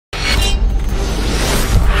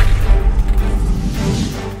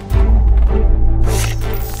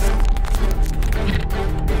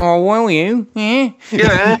Oh, will you? Yeah?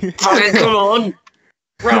 Yeah, fucking come on.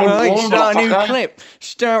 Round Right, one, start a new motherfucker. clip.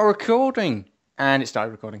 Start recording. And it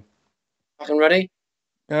started recording. Fucking ready?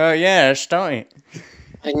 Yeah, start it.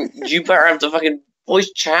 And you better have the fucking voice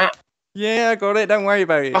chat. Yeah, I got it. Don't worry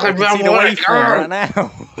about it. I Fucking can see the round waveform one, right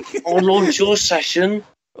now. I'll launch your session.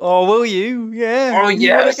 Oh, will you? Yeah. Oh, You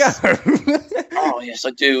wanna yes. go? Oh, yes,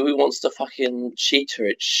 I do. Who wants to fucking cheater?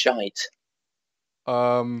 It's shite.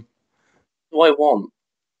 Um. What do I want?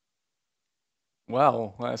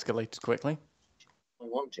 Well, that escalated quickly. What do I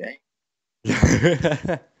want, Jay?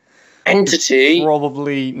 Entity.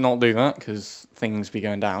 Probably not do that because things be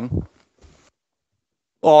going down.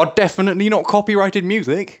 Oh, definitely not copyrighted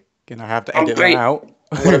music. Gonna have to edit that out.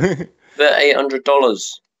 The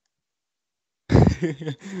 $800.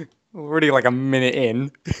 Already like a minute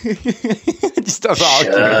in. Just does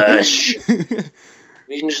Shush.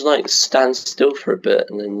 We can just like stand still for a bit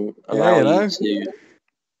and then allow you to.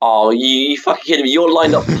 Oh, you fucking kidding me? You're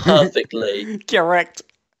lined up perfectly. Correct.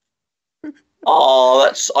 Oh,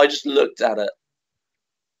 that's. I just looked at it.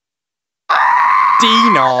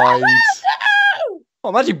 Denied. Oh,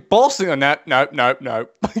 imagine bossing on that. No.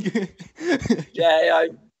 Yeah,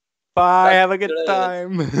 Bye, have a good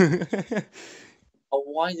time. Oh,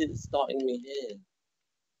 why did it start in me here?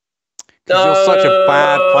 Because you're such a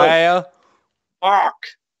bad player. Fuck.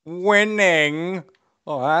 Winning.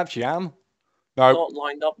 Oh, I actually am. Nope. Not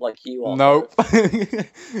lined up like you are. Nope.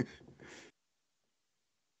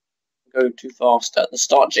 Go too fast at the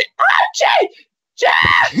start, Jay. Jay!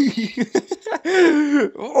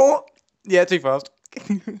 Oh, yeah, too fast.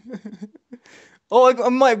 Oh, I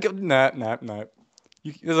might have got. No.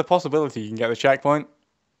 There's a possibility you can get the checkpoint.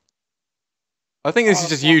 I think this is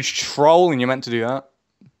just huge troll, and you're meant to do that.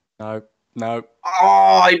 No.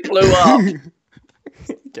 Oh, I blew up.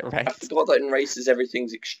 Get wrecked. I forgot that in races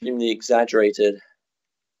everything's extremely exaggerated.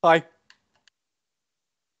 Hi.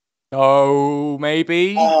 Oh,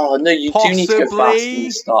 maybe. Oh no, you do need to go fast in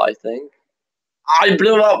the start, I think. I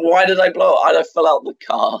blew up. Why did I blow up? I fell out the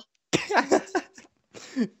car.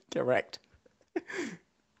 Correct.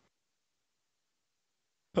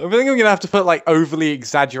 I think I'm gonna have to put like overly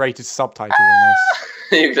exaggerated subtitles on this.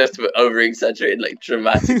 You're gonna have to put over exaggerated like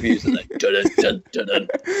dramatic music like dun dun dun dun.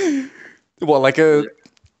 What, like a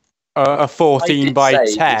 14 by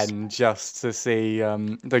 10 just to see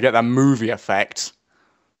to get that movie effect.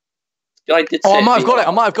 I did I might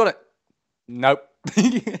have got it. Nope.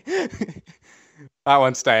 That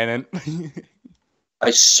one's staying in.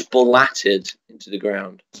 I splattered into the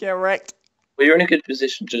ground. Correct. Well, you're in a good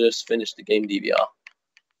position to just finish the game DVR.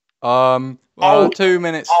 2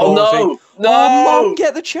 minutes 40. Oh no! Oh, Mum,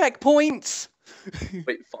 get the checkpoints.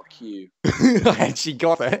 Wait, fuck you. I actually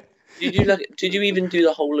got it. Did you even do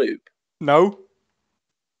the whole loop? No.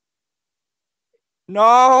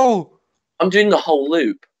 No. I'm doing the whole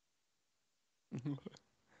loop.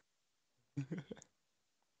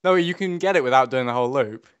 No, you can get it without doing the whole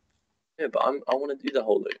loop. Yeah, but I want to do the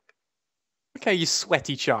whole loop. Okay, you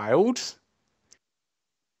sweaty child.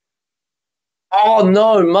 Oh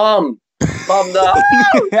no, Mum! Mum, no!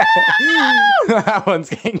 That one's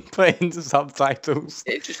getting put into subtitles.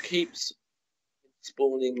 It just keeps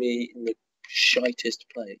spawning me in the shitest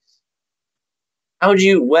place. How do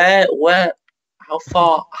you, how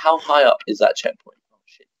high up is that checkpoint? Oh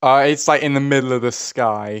shit. It's like in the middle of the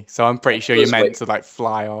sky, so I'm pretty sure you're meant to like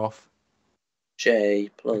fly off. J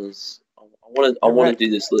plus. I want to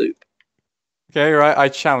do this loop. Okay, right. I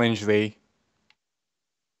challenge thee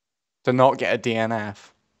to not get a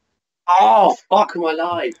DNF. Oh fuck my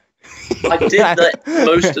life! I did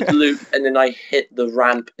most of the loop, and then I hit the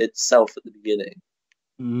ramp itself at the beginning.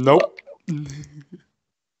 Nope.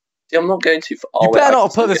 See, I'm not going too far. You better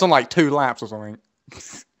not put this on like 2 laps or something.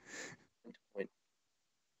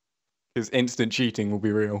 Because instant cheating will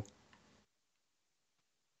be real.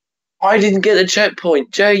 I didn't get the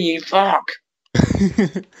checkpoint, Jay. You fuck. You're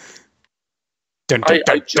gonna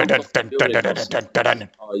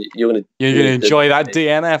enjoy that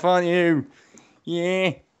DNF, aren't you?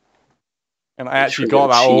 Yeah. And I actually got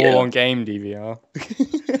that all on game DVR.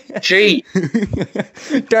 Cheat.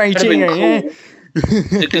 Don't cheat, yeah.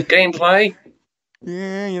 The good gameplay.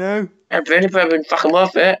 Yeah, you know. I've been fucking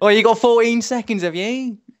worth it. Oh, you got 14 seconds, have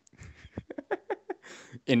you?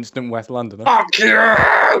 Instant West Londoner. Fuck you! No!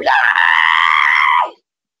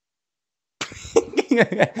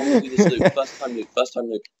 First time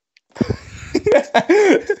loop.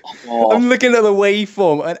 Oh. I'm looking at the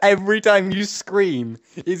waveform, and every time you scream,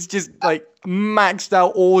 it's just like maxed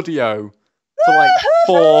out audio for like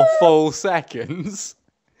 4 full seconds.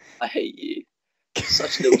 I hate you.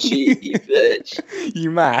 Such a little cheat, you bitch.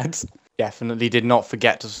 You mad? Definitely did not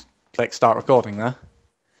forget to click start recording there.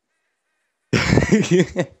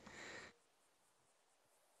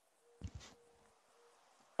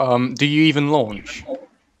 Do you even launch?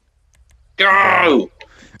 Go!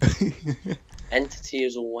 Entity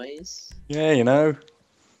as always. Yeah, you know.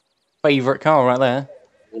 Favourite car right there.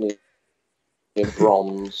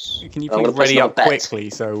 Bronze. Can you please ready up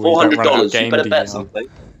quickly so we don't run out of game $400. You better bet DVR? something.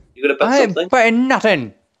 You gotta bet I ain't something. betting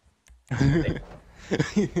nothing.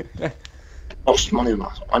 Lost money,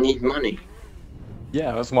 last. I need money.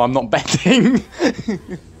 Yeah, that's why I'm not betting.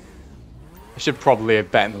 I should probably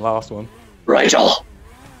have bet in the last one. Rachel!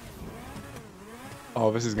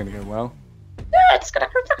 Oh, this is gonna go well. Yeah, it's gonna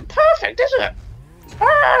go fucking perfect, isn't it?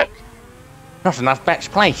 Perfect! Not enough bets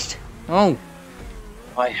placed. Oh.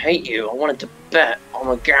 I hate you. I wanted to bet. I'm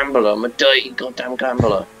a gambler. I'm a dirty goddamn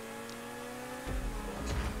gambler.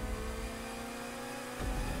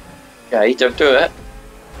 Okay, don't do it.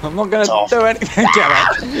 I'm not gonna do anything, damn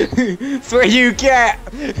it. That's what you get.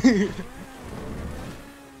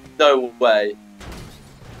 No way.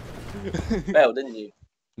 Failed, didn't you?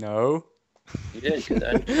 No. You did,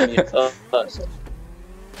 because then you first.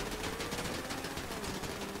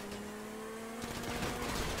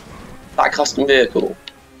 That custom vehicle.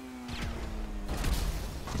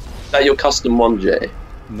 Is that your custom one, Jay?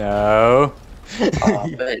 No. Ah,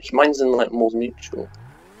 bitch. Mine's in like more neutral.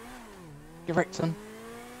 You're right, son.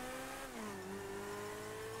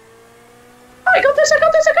 I got this, I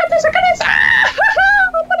got this, I got this, I got this!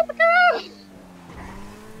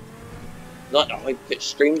 Like the high pitched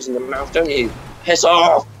screams in the mouth, don't you? Piss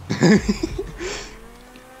off!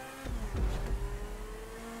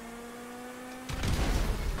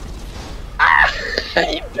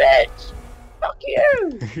 You bitch! Fuck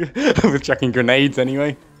you! I was chucking grenades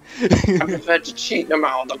anyway. I prefer to cheat them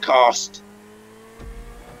out of the cost.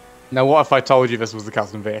 Now, what if I told you this was a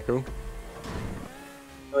custom vehicle?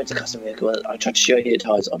 Oh, it's a custom vehicle. I tried to show you the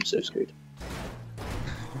tyres. I'm so screwed.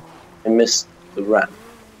 I missed the ramp.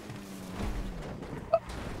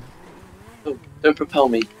 Oh, don't propel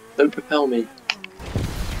me. Don't propel me.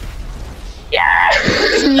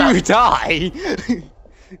 Yeah! You die!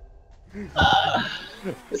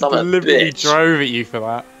 Because I'm a deliberately bitch. drove at you for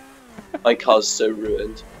that. My car's so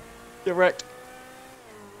ruined. You're wrecked.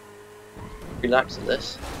 Relax at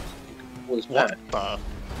this. All this What back. the?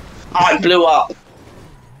 I blew up!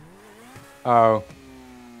 Oh.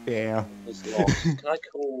 Yeah. Was lost. Can I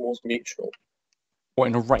call more neutral? What,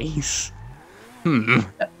 in a race? Hmm.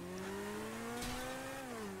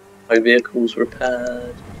 My vehicle's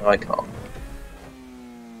repaired. No, I can't.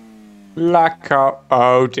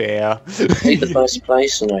 Oh dear. I take the first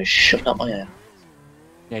place and I shut up my ass.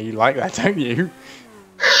 Yeah, you like that, don't you?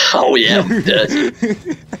 Oh yeah, I'm dirty.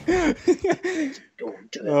 Go on,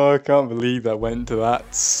 do it. Oh, I can't believe that went to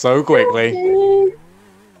that so quickly.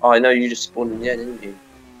 Oh, I know you just spawned in the end, didn't you?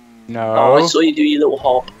 No. Oh, I saw you do your little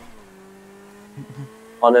hop.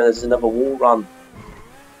 Oh no, there's another wall run.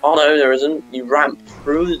 Oh no, there isn't. You ramp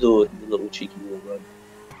through the little cheeky wall run.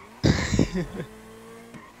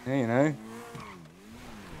 Yeah, you know.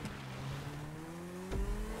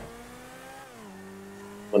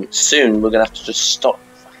 Well, soon we're gonna have to just stop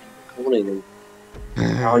fucking recording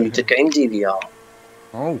and allow you to game DVR.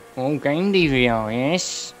 Oh, game DVR,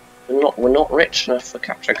 yes. We're not rich enough for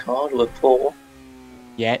capture card. We're poor.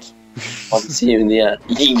 Yet. I'll see you in the air.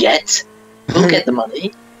 Yet we'll get the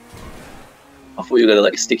money. I thought you were gonna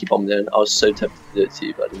like sticky bomb there. I was so tempted to do it to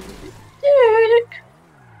you, but I didn't really. Dick.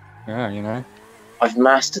 Yeah, you know. I've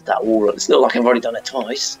mastered that wall run. It's not like I've already done it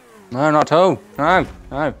twice. No, not at all. No.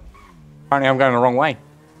 Apparently I'm going the wrong way.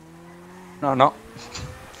 No, I'm not.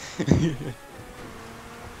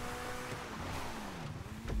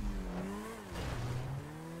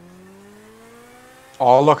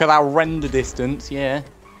 Oh, look at that render distance, yeah.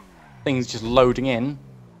 Thing's just loading in.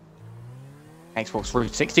 Xbox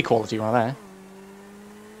 360 quality right there.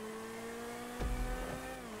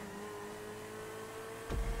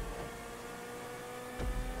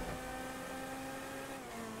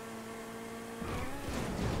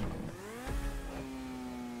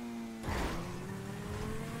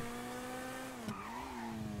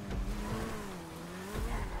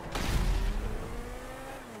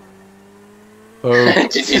 Oh.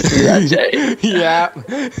 Did you see that, Jay? Yeah.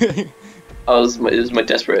 It was my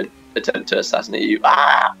desperate attempt to assassinate you.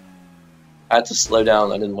 Ah! I had to slow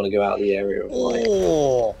down. I didn't want to go out of the area of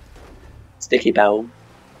like sticky bell.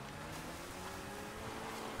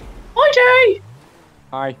 Hi, Jay.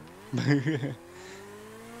 Hi.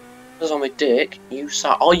 Because I'm a dick. You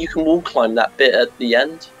saw. Oh, you can wall climb that bit at the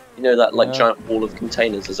end. You know that like giant wall of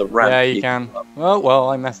containers. There's a ramp. Yeah, you can. go up. Well,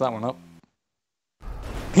 I messed that one up.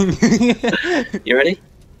 You ready?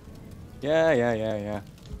 Yeah.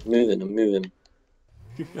 I'm moving.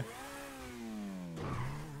 It's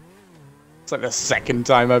like the second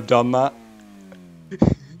time I've done that.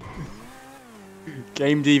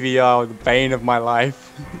 Game DVR, the bane of my life.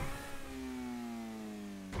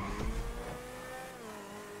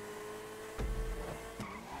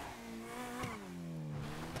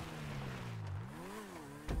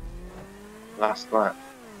 Last lap.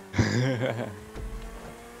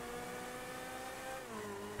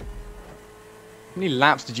 How many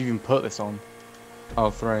laps did you even put this on? Oh,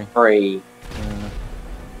 3. 3.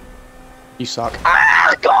 You suck.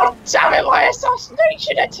 Ah, God damn it, my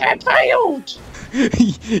assassination attempt failed!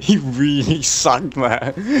 He really sucked,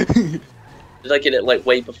 man. Did I get it like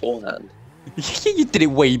way beforehand? You did it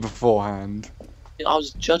way beforehand. I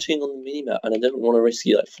was judging on the minimap and I didn't want to risk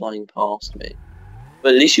you like flying past me.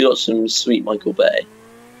 But at least you got some sweet Michael Bay.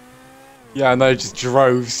 Yeah, I know, just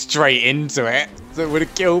drove straight into it. So it would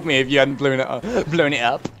have killed me if you hadn't blown it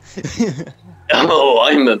up. Oh,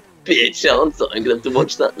 I'm a bitch, aren't I? I'm gonna have to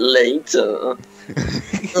watch that later.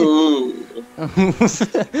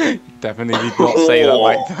 Definitely did not say that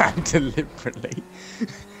like that deliberately.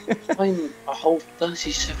 I'm a whole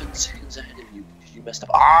 37 seconds ahead of you because you messed up.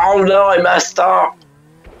 Oh no, I messed up!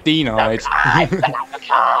 Denied. I fell out the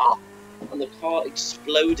car! And the car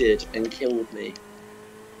exploded and killed me.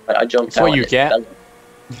 I jumped out. That's what you get.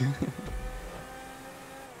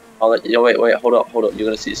 Wait, hold up. You're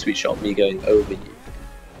gonna see a sweet shot of me going over you.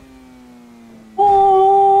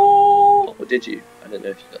 Oh, or did you? I don't know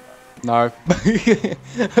if you got that.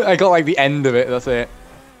 No. I got like the end of it, that's it.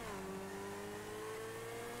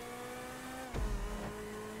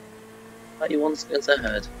 31 seconds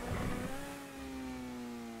ahead.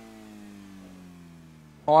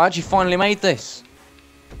 Oh, I actually finally made this.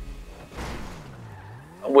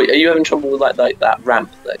 Wait, are you having trouble with like that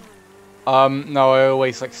ramp thing? No, I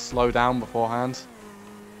always like slow down beforehand.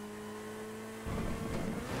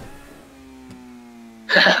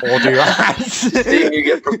 Or do that. Seeing you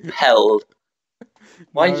get propelled.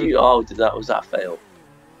 Why did you? Oh, was that a fail?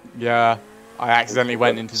 Yeah, I accidentally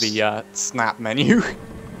went into the snap menu.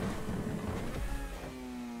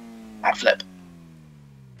 Backflip.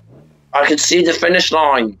 I can see the finish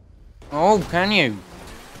line. Oh, can you?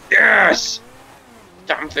 Yes.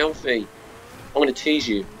 Damn filthy. I'm gonna tease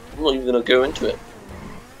you. I'm not even gonna go into it.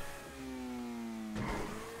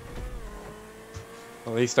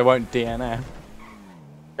 At least I won't DNF.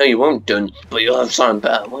 No, you won't, done. But you'll have something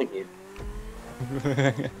better, won't you?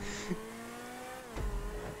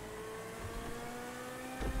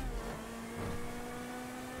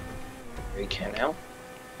 Okay now.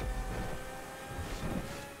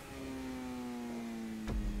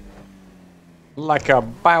 Like a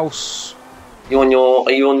bouse. Are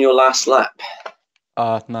you on your last lap?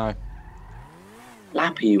 No.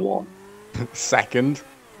 Lap are you on? Second.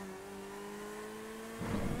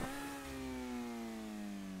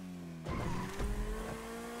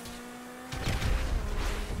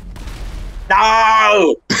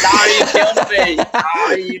 No! No, you killed me!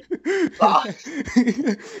 No, you fuck!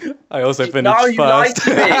 I also finished first. No, you lied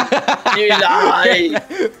to me! You lied!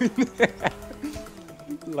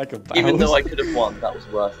 Like a bouse. Even though I could have won, that was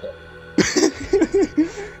worth it.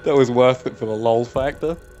 That was worth it for the lol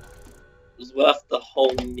factor. It was worth the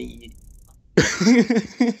whole meat.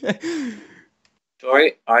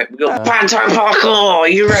 Alright, we got Phantom Parkour! Are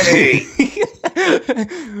you ready?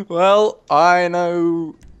 Well, I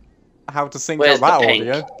know how to sync Where's up that the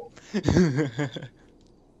audio.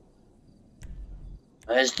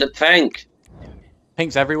 Where's the pink?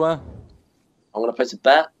 Pink's everywhere. I'm gonna place a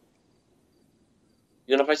bet.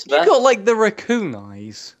 You gonna place a bet? You got like the raccoon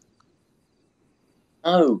eyes.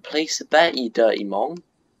 Oh, place a bet, you dirty mong.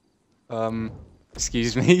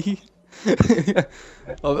 Excuse me. I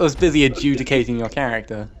was busy adjudicating your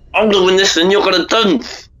character. I'm gonna win this and you're gonna dump.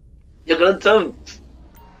 You're gonna dump.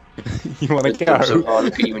 You wanna So go? hard,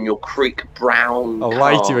 look at you in your creek brown I'll car.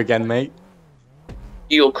 lie to you again, mate.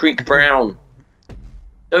 You're creek brown.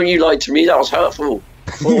 Don't you lie to me, that was hurtful.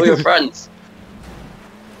 For all your friends.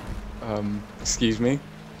 Excuse me.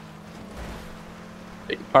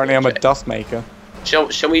 Apparently I'm a dust maker.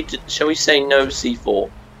 Shall we say no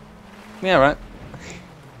C4? Yeah, right.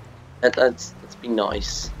 Let's be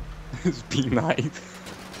nice. Let's be nice.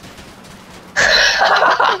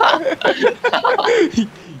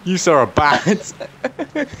 You saw a bat.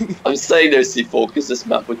 I'm saying no C4 because this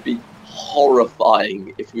map would be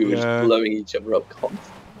horrifying if we were just blowing each other up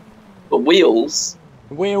constantly. But wheels,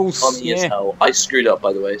 funny as hell. I screwed up,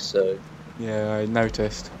 by the way, so. Yeah, I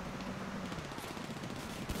noticed.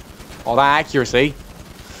 Oh, that accuracy.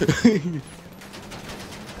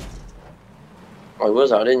 I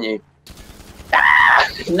was out, didn't you? Ah,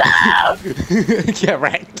 no! Get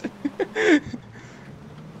wrecked.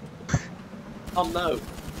 Oh no.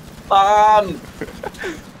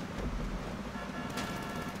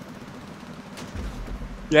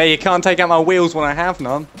 Yeah, you can't take out my wheels when I have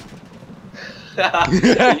none. You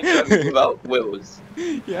talking about wheels?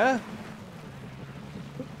 Yeah.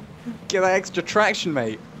 Get that extra traction,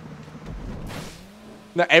 mate.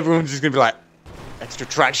 No, everyone's just gonna be like, extra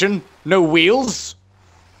traction? No wheels?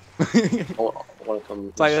 I want to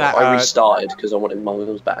come. Like that, I restarted because I wanted my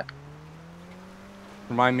wheels back.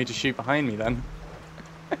 Remind me to shoot behind me then.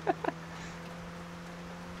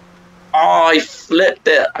 Oh, I flipped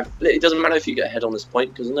it. It doesn't matter if you get ahead on this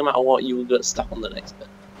point because no matter what, you will get stuck on the next bit.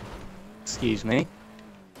 Excuse me.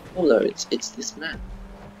 Oh no, it's this man.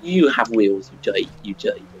 You have wheels, you dirty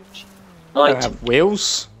bitch. I don't have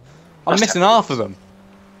wheels. I'm missing half of them.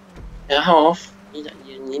 Yeah, half.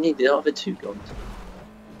 You need the other two gone.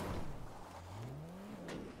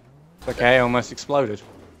 Okay, I almost exploded.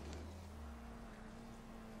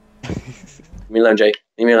 Leave me alone, Jake.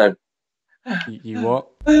 Leave me alone. You what?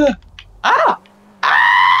 Ah!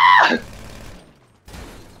 Ah!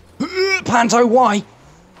 Panto, why?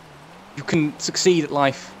 You can succeed at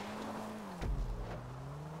life.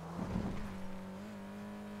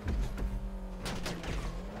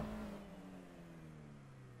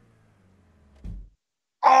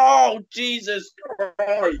 Oh, Jesus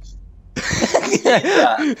Christ!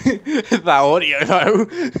 That audio though.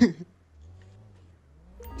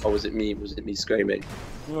 Oh, was it me? Was it me screaming?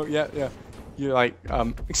 Oh, yeah. You're like,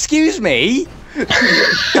 excuse me? Get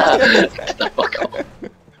the fuck off.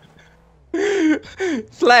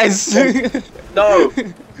 Fles! No!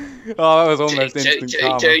 Oh, that was almost instant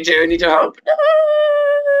karma. Jake, I need your help.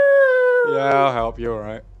 Yeah, I'll help you,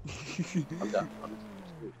 alright. I'm done.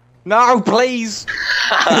 No, please!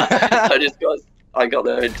 I got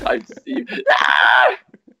there in time to see you.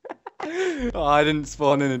 Oh, I didn't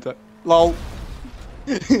spawn in time. LOL.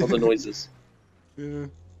 All the noises. Yeah.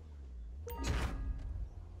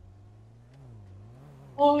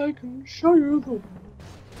 I can show you the.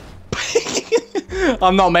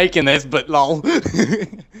 I'm not making this, but lol.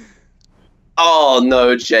 Oh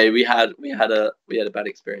no, Jay, we had a bad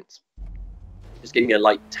experience. Just giving me a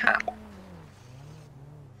light tap.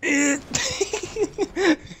 Jake.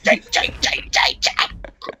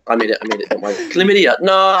 I made it, don't worry. Chlamydia,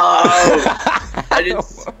 no! I didn't.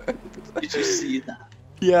 Did you see that?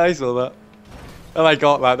 Yeah, I saw that. And I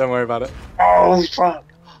got that, don't worry about it. Oh, fuck.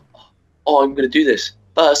 Oh, I'm gonna do this.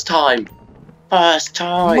 First time.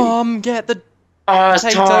 Mom, get the First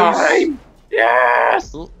potatoes. time.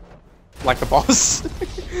 Yes! Like the boss.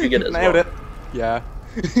 You get it as Nailed well. it. Yeah.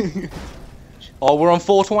 Oh, we're on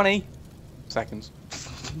 420 seconds.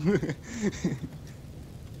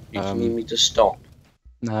 You need me to stop.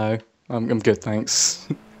 No, I'm good, thanks.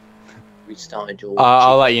 Restarted your...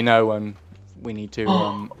 I'll let you know when we need to,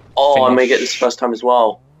 Oh, finish. I may get this first time as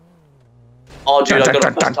well. Oh, dude, I got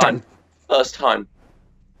it first time. First time.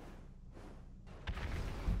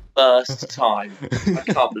 First time. I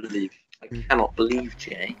cannot believe,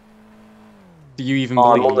 Jay. Do you even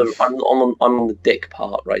Oh, believe? I'm on the dick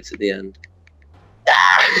part right at the end.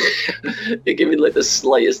 You're giving like the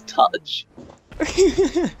slightest touch.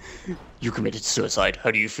 You committed suicide.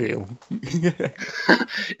 How do you feel?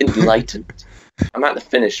 Enlightened. I'm at the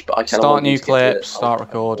finish, but I cannot. Start new clip. Start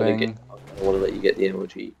recording. I want to let you get the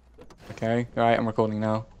emoji. Okay. All right. I'm recording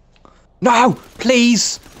now. No,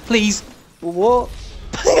 please, please. What?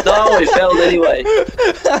 No, it failed anyway.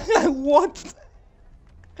 What?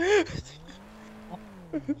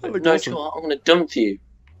 No, awesome. I'm gonna dump you.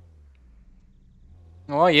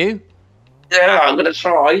 How are you? Yeah, I'm gonna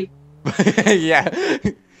try. Yeah.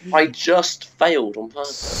 I just failed on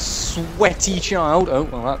purpose. Sweaty child. Oh,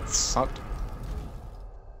 well, that sucked.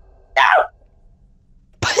 No!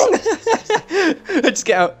 Just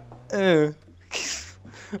get out. Oh,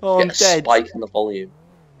 I'm Get a dead. spike in the volume.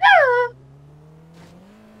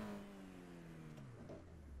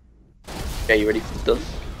 Okay, you ready for done?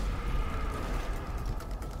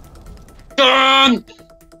 Done!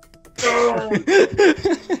 Done!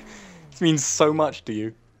 This means so much to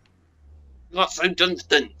you. Not so done.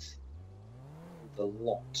 A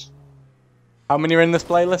lot. How many are in this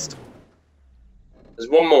playlist? There's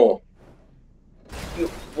one more.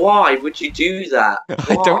 Why would you do that?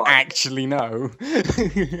 I don't actually know.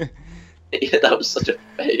 Yeah, that was such a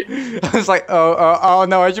fail. I was like, oh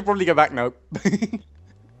no, I should probably go back now.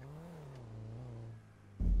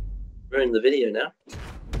 We're in the video now.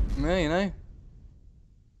 Yeah, you know.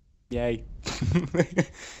 Yay.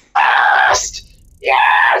 Yes!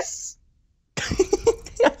 Yes!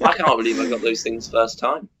 I I can't believe I got those things first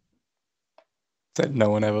time. Said no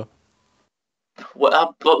one ever.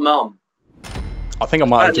 Well, but Mum. I think I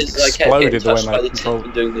might have just exploded the way my control.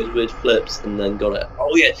 Doing those weird flips and then got it.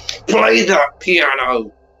 Oh yeah, play that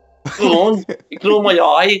piano. Come on, ignore my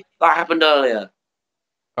eye. That happened earlier.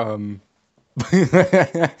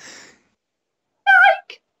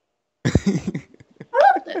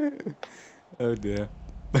 Oh dear.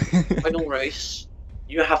 Final race.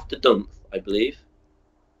 You have to dump, I believe.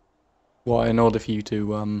 Why? In order for you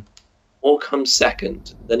to Or come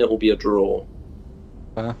second, then it will be a draw.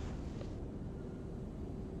 I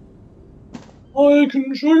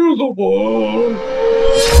can show you the world.